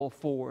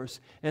force,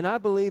 and I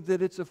believe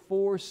that it's a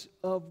force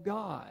of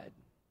God.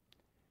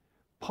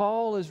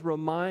 Paul is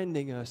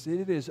reminding us that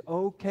it is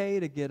okay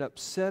to get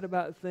upset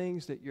about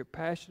things that you're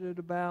passionate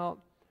about,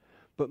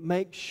 but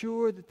make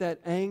sure that that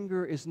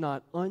anger is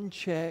not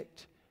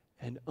unchecked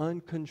and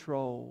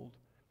uncontrolled,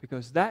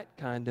 because that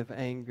kind of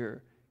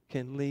anger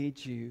can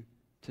lead you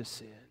to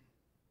sin.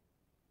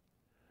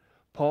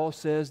 Paul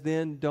says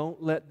then,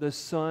 don't let the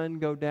sun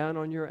go down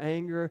on your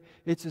anger.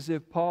 It's as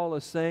if Paul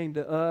is saying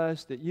to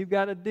us that you've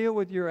got to deal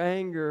with your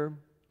anger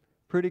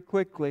pretty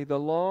quickly. The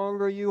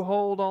longer you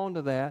hold on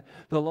to that,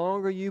 the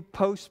longer you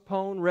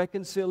postpone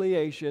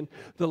reconciliation,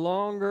 the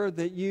longer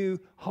that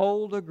you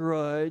hold a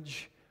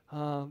grudge,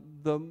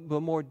 the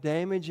more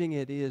damaging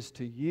it is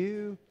to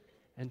you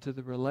and to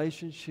the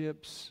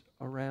relationships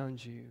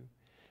around you.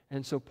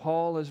 And so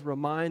Paul is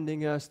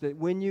reminding us that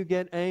when you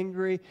get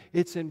angry,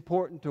 it's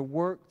important to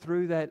work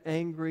through that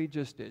angry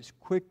just as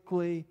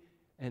quickly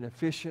and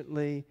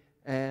efficiently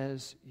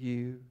as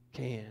you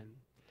can.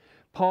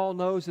 Paul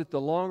knows that the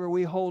longer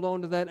we hold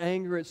on to that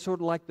anger, it's sort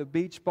of like the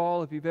beach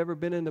ball. If you've ever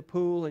been in the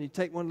pool and you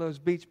take one of those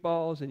beach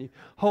balls and you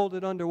hold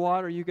it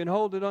underwater, you can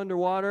hold it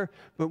underwater,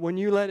 but when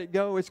you let it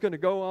go, it's going to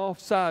go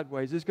off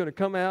sideways. It's going to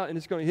come out and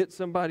it's going to hit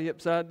somebody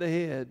upside the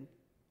head.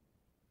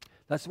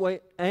 That's the way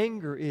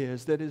anger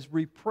is, that is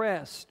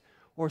repressed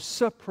or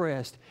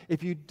suppressed.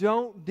 If you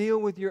don't deal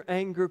with your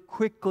anger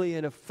quickly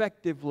and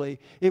effectively,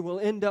 it will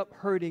end up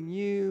hurting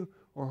you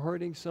or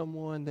hurting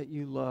someone that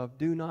you love.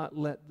 Do not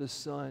let the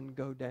sun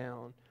go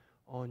down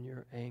on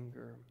your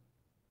anger.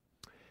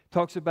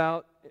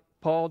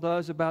 Paul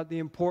does about the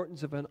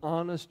importance of an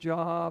honest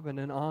job and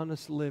an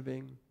honest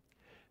living.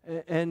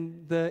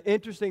 And the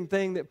interesting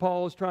thing that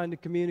Paul is trying to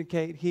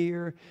communicate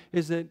here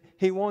is that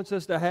he wants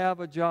us to have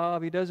a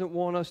job. He doesn't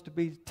want us to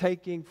be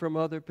taking from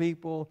other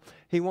people.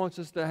 He wants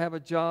us to have a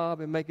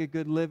job and make a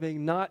good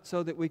living, not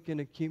so that we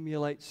can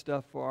accumulate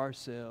stuff for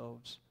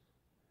ourselves,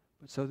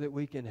 but so that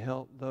we can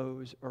help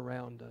those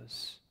around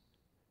us,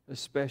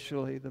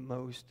 especially the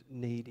most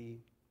needy.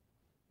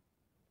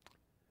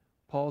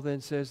 Paul then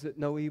says that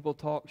no evil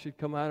talk should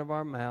come out of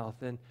our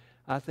mouth. And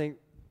I think,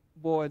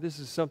 boy, this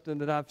is something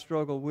that I've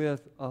struggled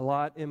with a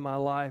lot in my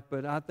life,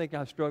 but I think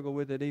I've struggled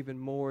with it even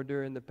more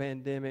during the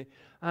pandemic.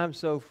 I'm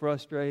so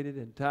frustrated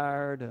and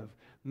tired of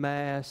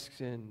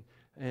masks and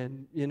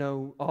you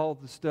know, all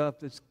the stuff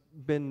that's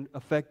been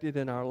affected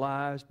in our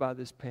lives by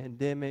this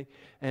pandemic.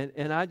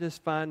 And I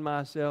just find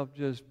myself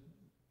just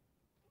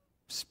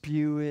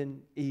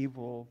spewing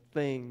evil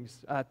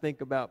things I think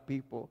about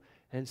people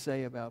and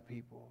say about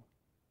people.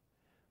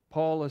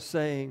 Paul is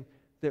saying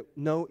that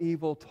no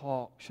evil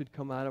talk should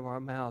come out of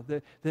our mouth.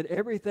 That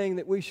everything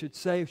that we should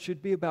say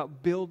should be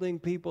about building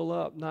people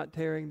up, not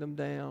tearing them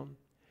down.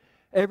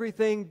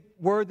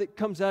 Word that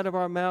comes out of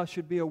our mouth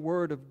should be a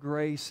word of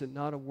grace and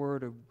not a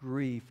word of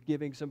grief,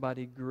 giving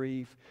somebody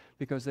grief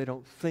because they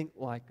don't think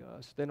like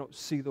us. They don't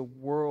see the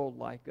world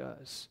like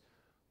us.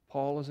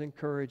 Paul is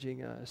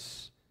encouraging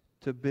us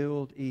to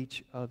build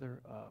each other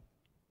up.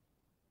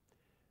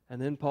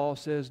 And then Paul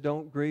says,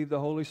 don't grieve the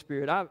Holy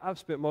Spirit. I've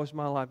spent most of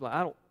my life,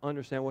 I don't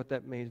understand what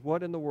that means.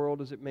 What in the world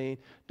does it mean,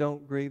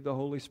 don't grieve the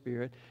Holy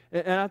Spirit?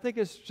 And I think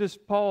it's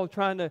just Paul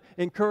trying to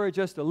encourage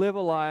us to live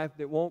a life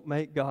that won't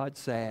make God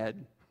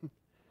sad.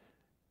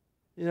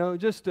 You know,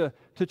 just to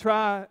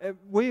try,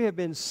 we have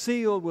been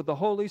sealed with the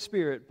Holy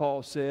Spirit,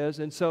 Paul says,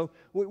 and so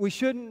we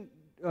shouldn't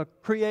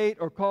create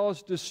or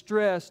cause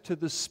distress to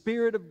the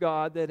Spirit of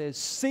God that has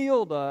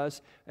sealed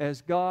us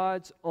as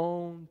God's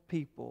own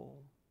people.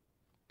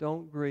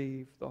 Don't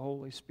grieve the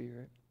Holy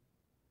Spirit.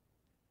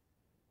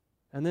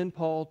 And then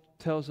Paul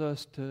tells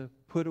us to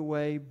put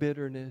away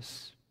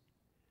bitterness.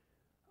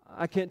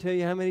 I can't tell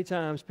you how many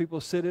times people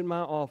sit in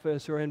my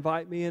office or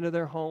invite me into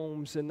their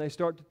homes and they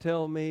start to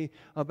tell me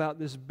about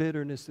this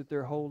bitterness that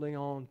they're holding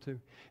on to.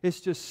 It's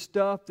just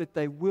stuff that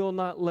they will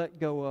not let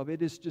go of.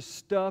 It is just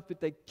stuff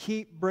that they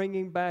keep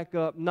bringing back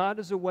up, not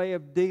as a way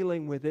of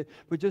dealing with it,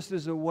 but just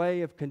as a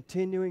way of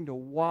continuing to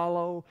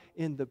wallow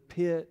in the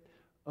pit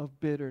of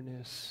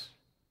bitterness.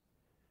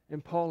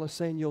 And Paul is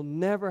saying you'll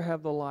never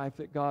have the life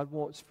that God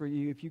wants for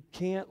you if you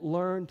can't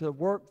learn to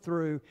work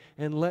through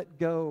and let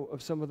go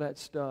of some of that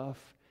stuff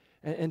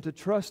and to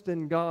trust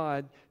in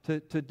God to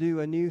do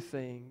a new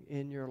thing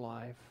in your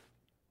life.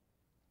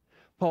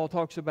 Paul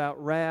talks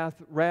about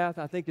wrath. Wrath,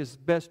 I think, is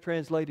best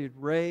translated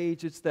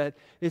rage. It's that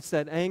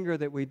anger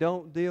that we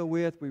don't deal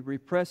with. We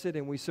repress it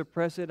and we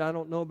suppress it. I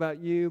don't know about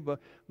you, but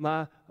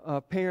my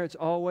parents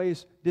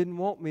always didn't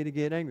want me to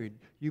get angry.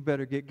 You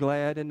better get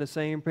glad in the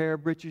same pair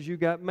of breeches you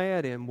got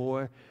mad in,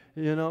 boy.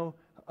 You know,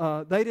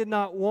 they did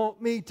not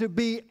want me to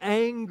be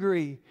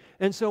angry.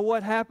 And so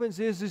what happens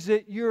is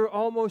that you're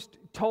almost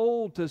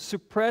told to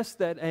suppress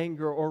that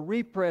anger or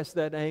repress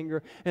that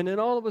anger. And then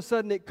all of a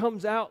sudden it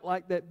comes out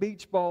like that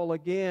beach ball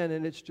again,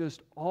 and it's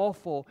just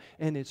awful,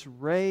 and it's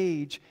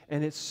rage,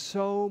 and it's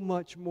so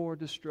much more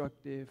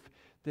destructive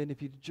than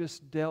if you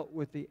just dealt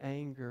with the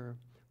anger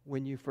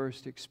when you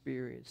first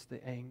experienced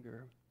the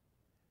anger.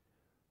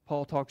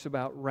 Paul talks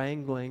about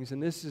wranglings,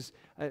 and this is,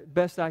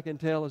 best I can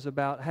tell, is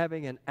about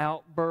having an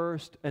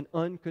outburst, an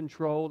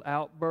uncontrolled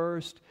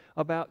outburst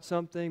about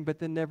something, but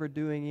then never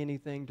doing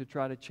anything to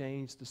try to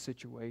change the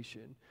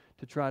situation,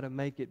 to try to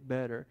make it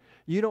better.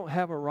 You don't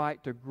have a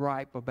right to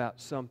gripe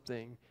about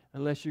something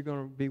unless you're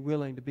going to be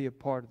willing to be a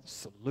part of the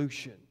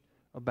solution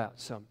about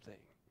something.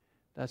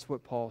 That's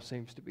what Paul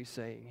seems to be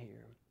saying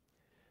here.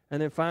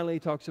 And then finally he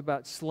talks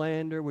about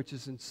slander, which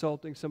is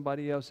insulting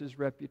somebody else's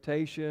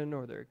reputation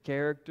or their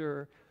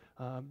character.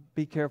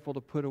 Be careful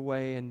to put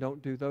away and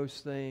don't do those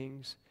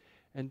things.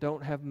 And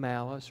don't have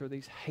malice or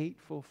these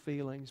hateful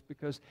feelings,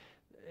 because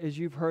as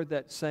you've heard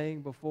that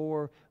saying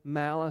before,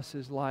 malice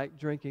is like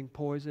drinking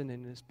poison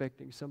and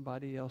expecting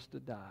somebody else to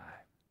die.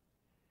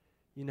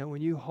 You know,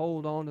 when you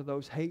hold on to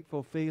those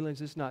hateful feelings,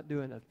 it's not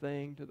doing a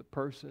thing to the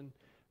person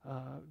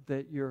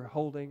that you're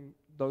holding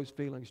those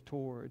feelings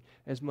toward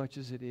as much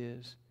as it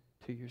is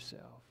to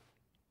yourself.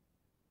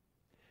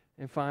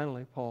 And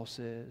finally, Paul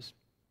says,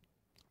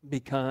 be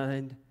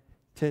kind,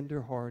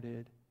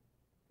 tender-hearted,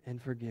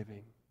 and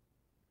forgiving.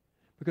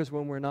 Because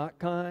when we're not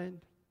kind,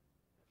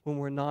 when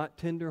we're not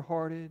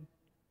tender-hearted,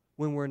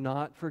 when we're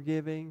not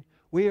forgiving,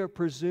 we are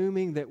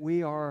presuming that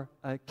we are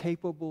a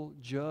capable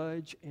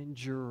judge and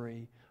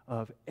jury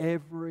of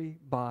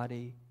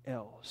everybody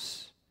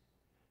else.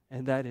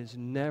 And that is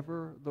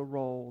never the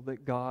role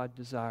that God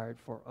desired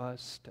for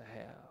us to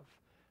have.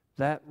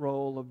 That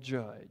role of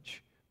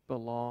judge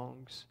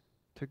belongs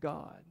to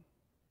God.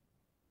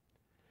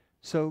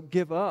 So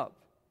give up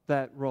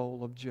that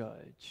role of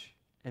judge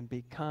and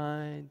be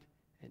kind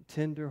and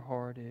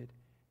tender-hearted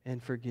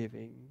and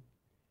forgiving.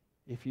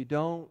 If you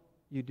don't,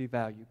 you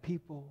devalue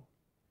people,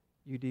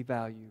 you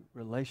devalue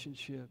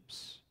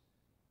relationships,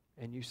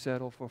 and you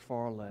settle for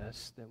far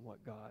less than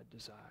what God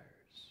desires.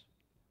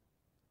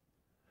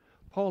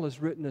 Paul has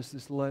written us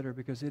this letter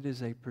because it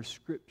is a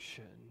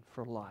prescription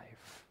for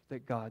life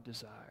that God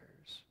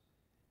desires.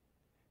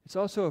 It's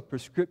also a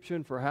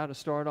prescription for how to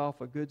start off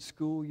a good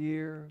school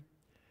year.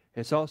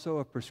 It's also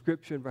a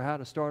prescription for how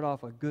to start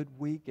off a good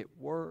week at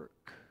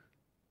work.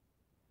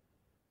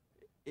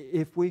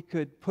 If we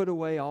could put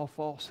away all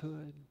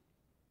falsehood,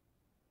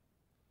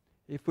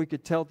 if we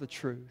could tell the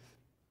truth,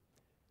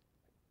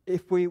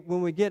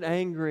 when we get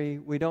angry,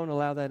 we don't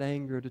allow that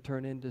anger to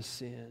turn into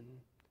sin.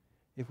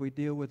 If we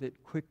deal with it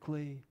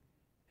quickly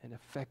and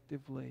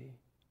effectively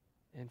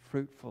and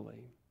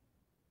fruitfully.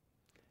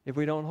 If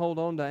we don't hold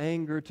on to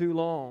anger too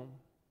long.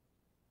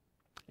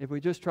 If we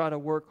just try to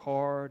work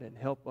hard and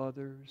help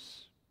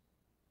others.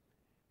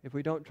 If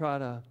we don't try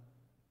to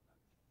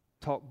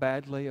talk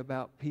badly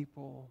about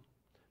people,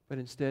 but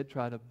instead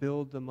try to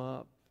build them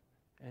up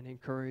and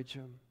encourage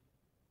them.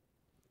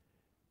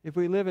 If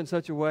we live in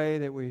such a way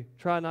that we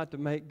try not to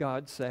make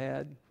God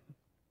sad,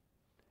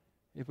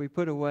 if we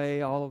put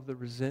away all of the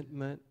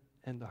resentment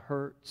and the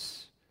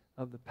hurts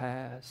of the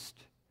past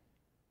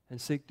and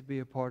seek to be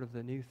a part of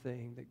the new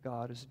thing that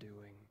God is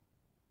doing,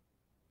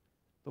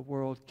 the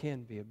world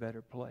can be a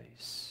better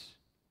place.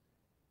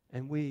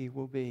 And we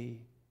will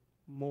be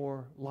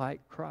more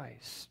like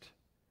Christ,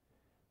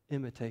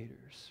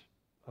 imitators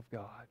of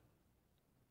God.